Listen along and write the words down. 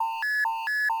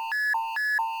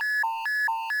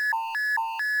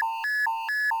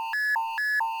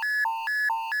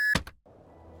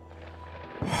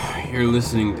You're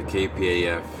listening to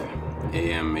KPAF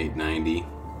AM 890,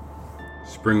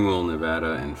 Springwell,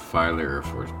 Nevada, and Filer Air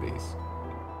Force Base.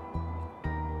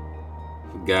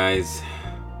 Guys,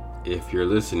 if you're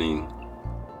listening,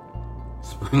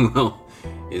 Springwell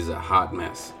is a hot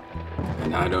mess,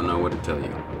 and I don't know what to tell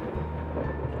you.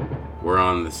 We're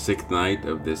on the 6th night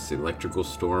of this electrical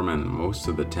storm, and most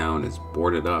of the town is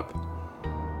boarded up.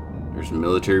 There's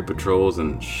military patrols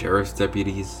and sheriff's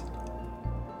deputies.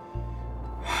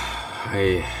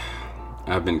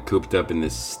 I've been cooped up in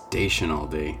this station all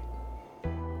day,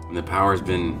 and the power's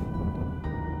been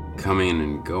coming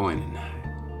and going, and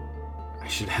I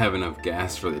should have enough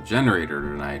gas for the generator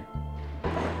tonight.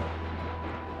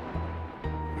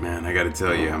 Man, I gotta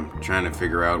tell you, I'm trying to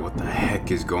figure out what the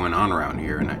heck is going on around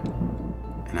here,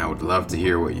 and I would love to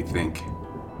hear what you think.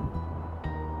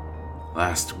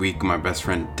 Last week, my best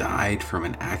friend died from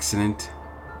an accident,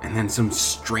 and then some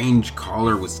strange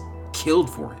caller was killed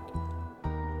for it.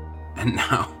 And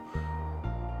now,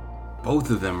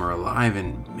 both of them are alive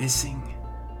and missing.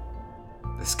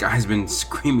 The sky's been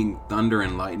screaming thunder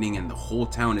and lightning, and the whole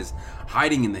town is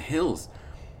hiding in the hills.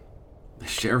 The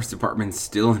sheriff's department's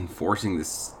still enforcing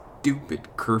this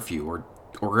stupid curfew,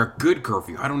 or a good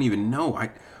curfew. I don't even know.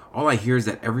 All I hear is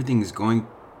that everything is going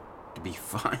to be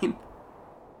fine.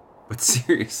 But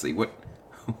seriously, what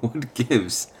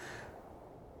gives?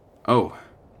 Oh.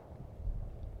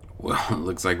 Well, it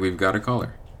looks like we've got a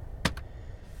caller.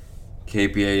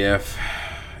 KPAF,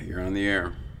 you're on the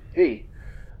air. Hey,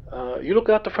 you look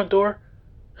out the front door?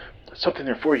 There's something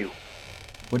there for you.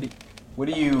 What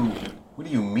do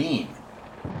you mean?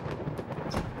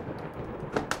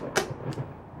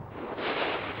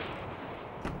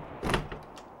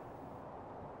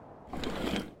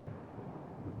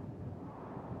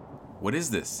 What is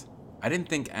this? I didn't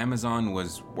think Amazon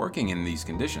was working in these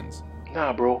conditions.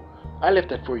 Nah, bro. I left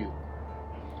that for you.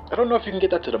 I don't know if you can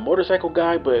get that to the motorcycle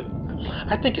guy, but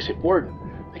I think it's important.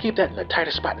 They keep that in the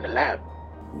tightest spot in the lab.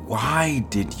 Why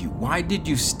did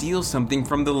you steal something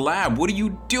from the lab? What are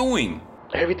you doing?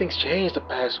 Everything's changed the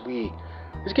past week.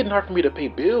 It's getting hard for me to pay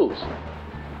bills.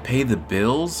 Pay the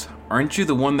bills? Aren't you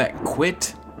the one that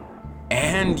quit?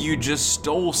 And you just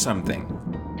stole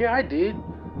something. Yeah, I did.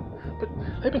 But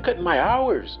they've been cutting my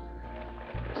hours.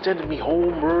 Sending me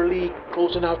home early,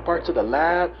 closing out parts of the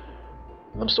lab.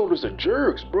 Them soldiers are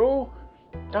jerks, bro.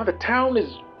 Now the town is...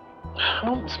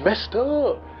 it's messed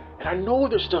up. And I know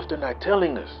there's stuff they're not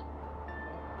telling us.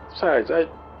 Besides,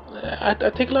 I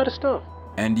take a lot of stuff.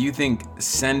 And you think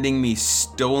sending me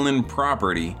stolen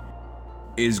property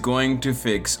is going to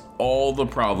fix all the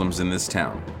problems in this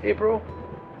town? Hey, bro,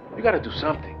 you gotta do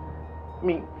something. I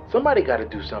mean, somebody gotta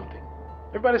do something.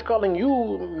 Everybody's calling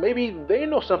you. Maybe they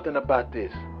know something about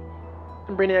this.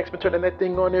 And Brainiac's been turning that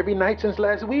thing on every night since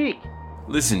last week.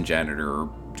 Listen, janitor, or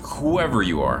whoever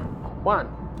you are.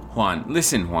 Juan,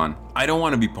 listen, Juan. I don't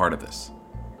want to be part of this.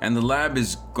 And the lab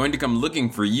is going to come looking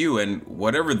for you, and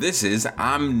whatever this is,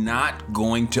 I'm not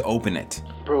going to open it.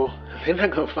 Bro, they're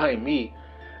not gonna find me.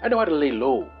 I know how to lay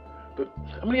low. But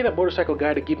I'm gonna need that motorcycle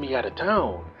guy to get me out of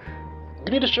town.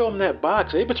 You need to show him that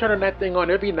box. They've been turning that thing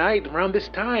on every night around this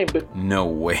time, but... No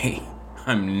way.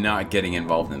 I'm not getting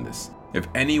involved in this. If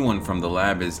anyone from the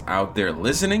lab is out there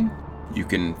listening, you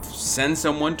can send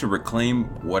someone to reclaim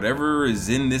whatever is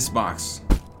in this box.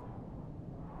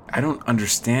 I don't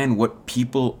understand what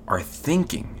people are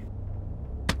thinking.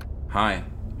 Hi,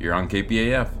 you're on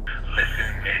KPAF.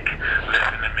 Listen, Nick.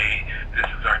 Listen to me. This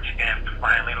is our chance to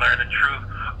finally learn the truth.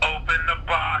 Open the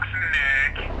box,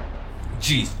 Nick.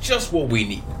 Geez, just what we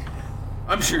need.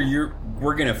 I'm sure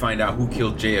we're gonna find out who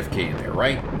killed JFK in there,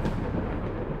 right?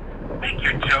 Make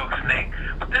your jokes, Nick,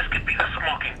 but this could be the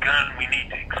smoking gun we need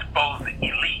to expose the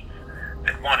elites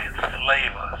that want to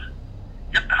enslave us.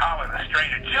 Your caller, the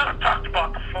stranger, just talked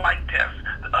about the flight test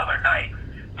the other night,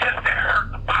 just to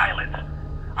hurt the pilots.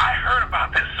 I heard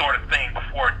about this sort of thing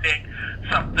before, Nick.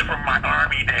 Something from my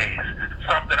army days,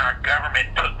 something our government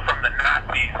took from the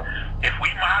Nazis. If we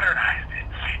modernized it,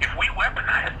 if we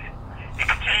weaponized it, it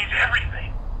could change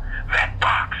everything. That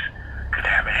box could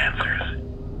have answers.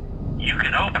 You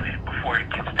can open it before it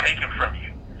gets taken from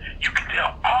you. You can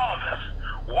tell all of us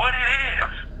what it is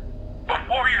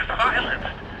before you're silenced.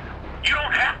 You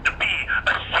don't have to be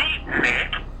a sheep,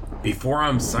 Nick. Before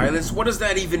I'm silenced? What does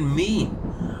that even mean?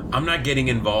 I'm not getting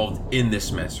involved in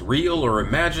this mess. Real or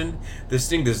imagined, this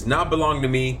thing does not belong to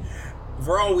me.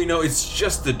 For all we know, it's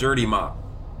just the dirty mob.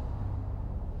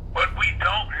 But we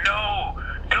don't know,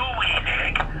 do we,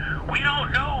 Nick? We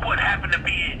don't know what happened to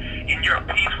be in your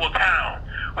peaceful town.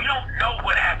 We don't know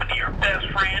what happened to your best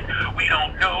friend. We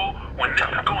don't know when this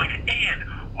is going to end.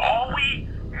 All we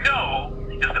know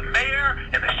is the mayor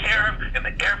and the sheriff and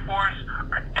the Air Force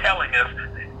are telling us that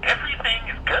everything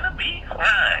is gonna be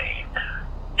fine.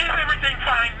 Is everything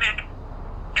fine, Nick?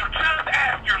 You just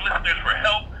asked your listeners for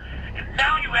help, and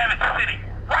now you have it sitting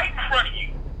right in front of you.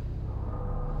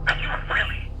 Are you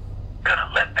really gonna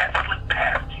let that slip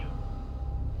past you?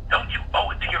 Don't you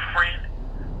owe it to your friend,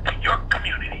 to your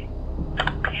community, to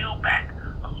peel back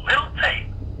a little tape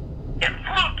and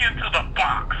look into the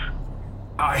box?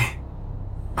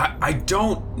 I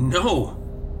don't know.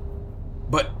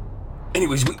 But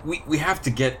anyways, we have to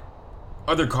get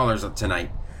other callers up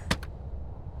tonight.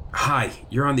 Hi,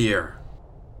 you're on the air.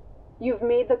 You've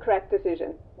made the correct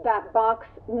decision. That box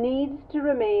needs to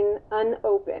remain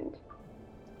unopened.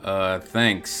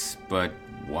 Thanks, but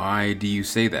why do you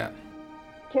say that?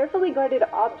 Carefully guarded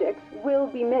objects will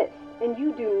be missed, and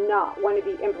you do not want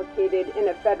to be implicated in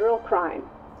a federal crime.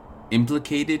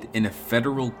 Implicated in a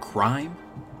federal crime?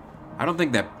 I don't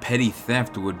think that petty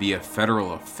theft would be a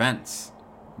federal offense,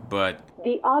 but...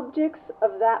 The objects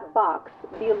of that box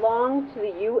belong to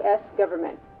the U.S.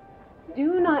 government.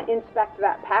 Do not inspect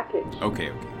that package.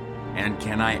 Okay. And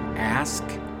can I ask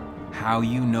how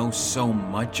you know so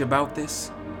much about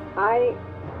this? I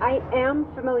am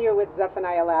familiar with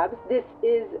Zephaniah Labs. This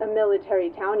is a military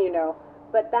town, you know.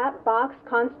 But that box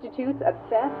constitutes a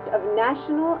theft of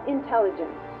national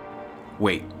intelligence.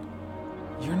 Wait,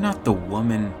 you're not the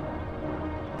woman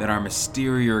that our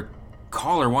mysterious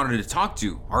caller wanted to talk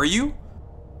to, are you?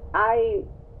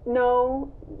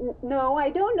 No, I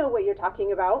don't know what you're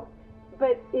talking about.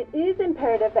 But it is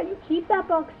imperative that you keep that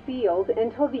box sealed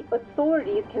until the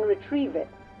authorities can retrieve it.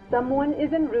 Someone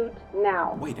is en route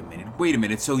now. Wait a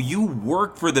minute. So you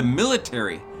work for the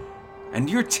military, and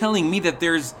you're telling me that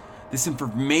there's this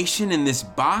information in this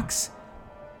box?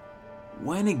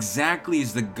 When exactly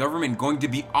is the government going to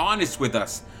be honest with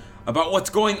us about what's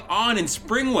going on in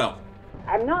Springwell?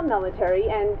 I'm not military,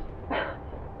 and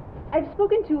I've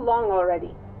spoken too long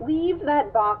already. Leave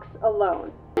that box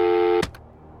alone.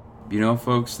 You know,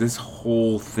 folks, this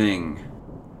whole thing...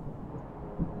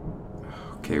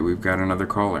 Okay, we've got another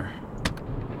caller.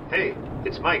 Hey,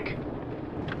 it's Mike.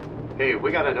 Hey,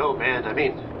 we gotta know, man. I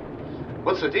mean,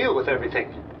 what's the deal with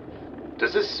everything?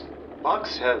 Does this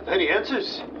box have any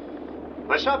answers?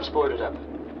 My shop's boarded up.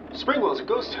 Springwell's a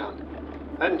ghost town.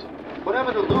 And what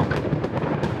happened to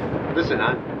Luke? Listen,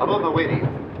 I'm on my way to you.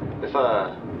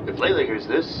 If Layla hears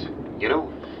this, you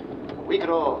know, we could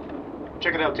all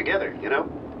check it out together, you know?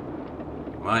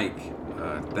 Mike,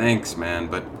 thanks, man,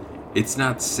 but it's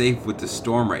not safe with the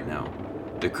storm right now.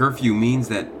 The curfew means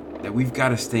that we've got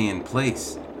to stay in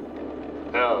place.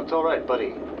 No, it's all right,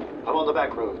 buddy. I'm on the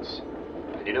back roads.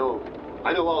 And you know,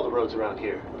 I know all the roads around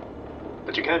here.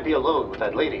 But you can't be alone with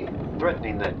that lady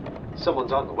threatening that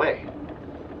someone's on the way.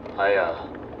 I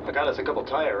got us a couple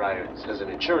tire irons as an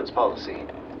insurance policy.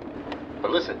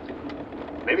 But listen,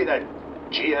 maybe that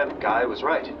GM guy was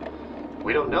right.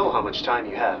 We don't know how much time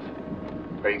you have.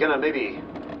 Are you gonna maybe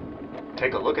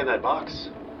take a look in that box?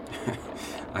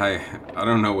 I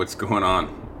don't know what's going on,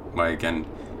 Mike, and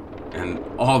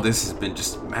all this has been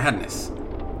just madness.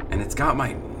 And it's got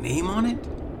my name on it?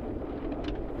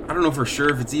 I don't know for sure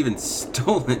if it's even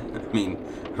stolen. I mean,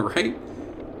 right?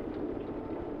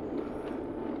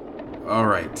 All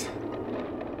right.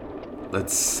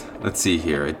 Let's see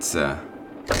here. It's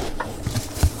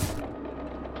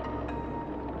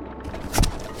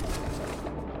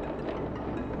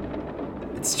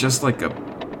just like a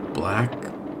black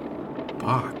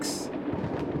box.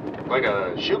 Like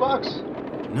a shoebox?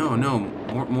 No,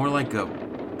 more like a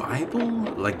Bible,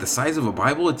 like the size of a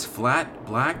Bible. It's flat,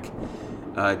 black.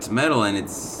 It's metal, and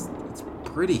it's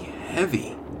pretty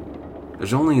heavy.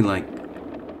 There's only like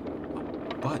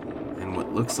a button and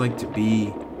what looks like to be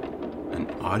an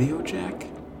audio jack.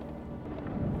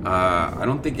 I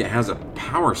don't think it has a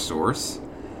power source,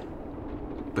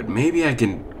 but maybe I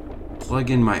can plug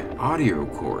in my audio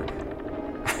cord.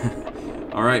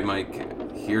 All right,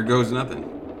 Mike, here goes nothing.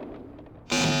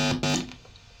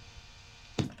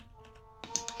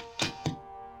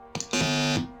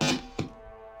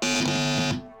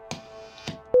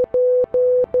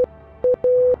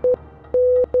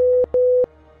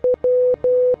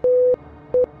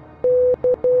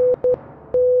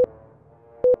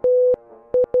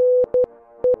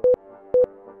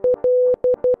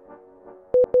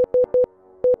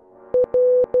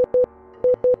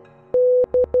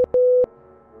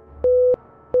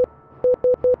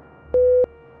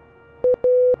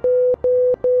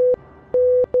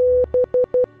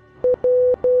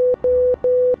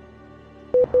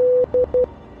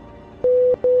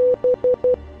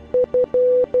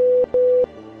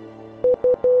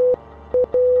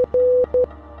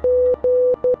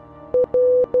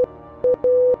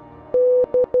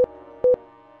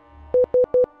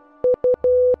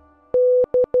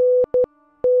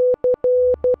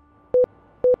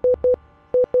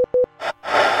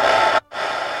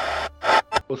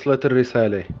 وصلت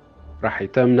الرسالة، راح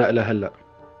يتم نقلها هلأ.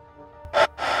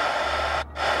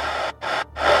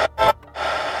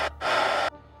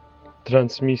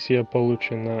 Трансмиссия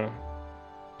получена.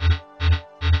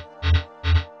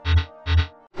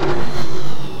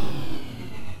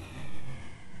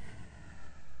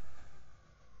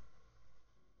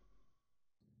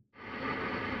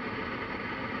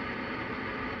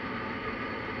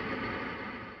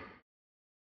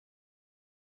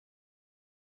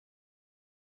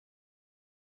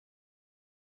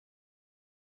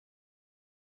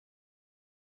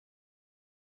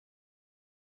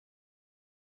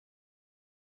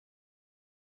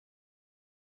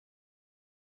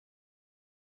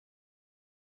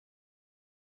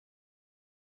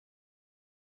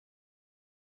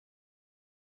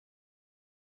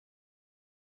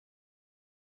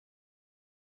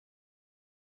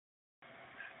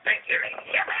 Thank you,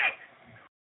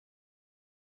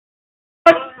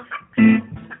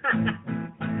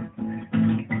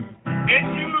 If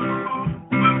you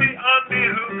will be on the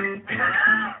hook,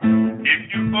 if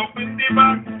you open the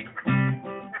box,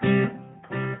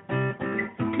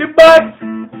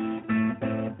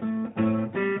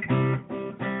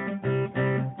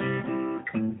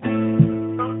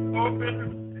 don't open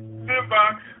the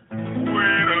box.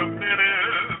 Wait a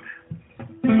minute.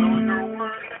 So you're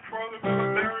working for the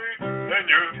military, and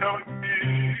you're telling me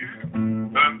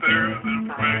that there's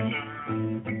information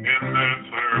in this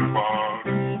here box.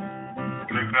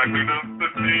 What exactly does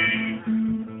this mean?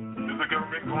 Is the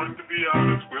government going to be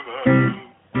honest with us?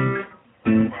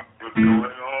 What's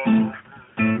going on?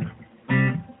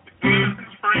 Is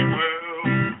this free will?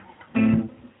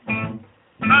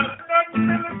 I'm not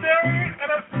military, and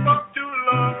I spoke too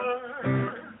long.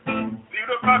 Leave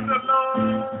the box alone.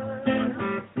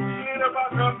 Leave the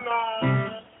box alone.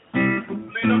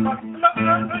 Leave the box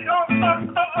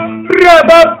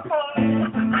alone.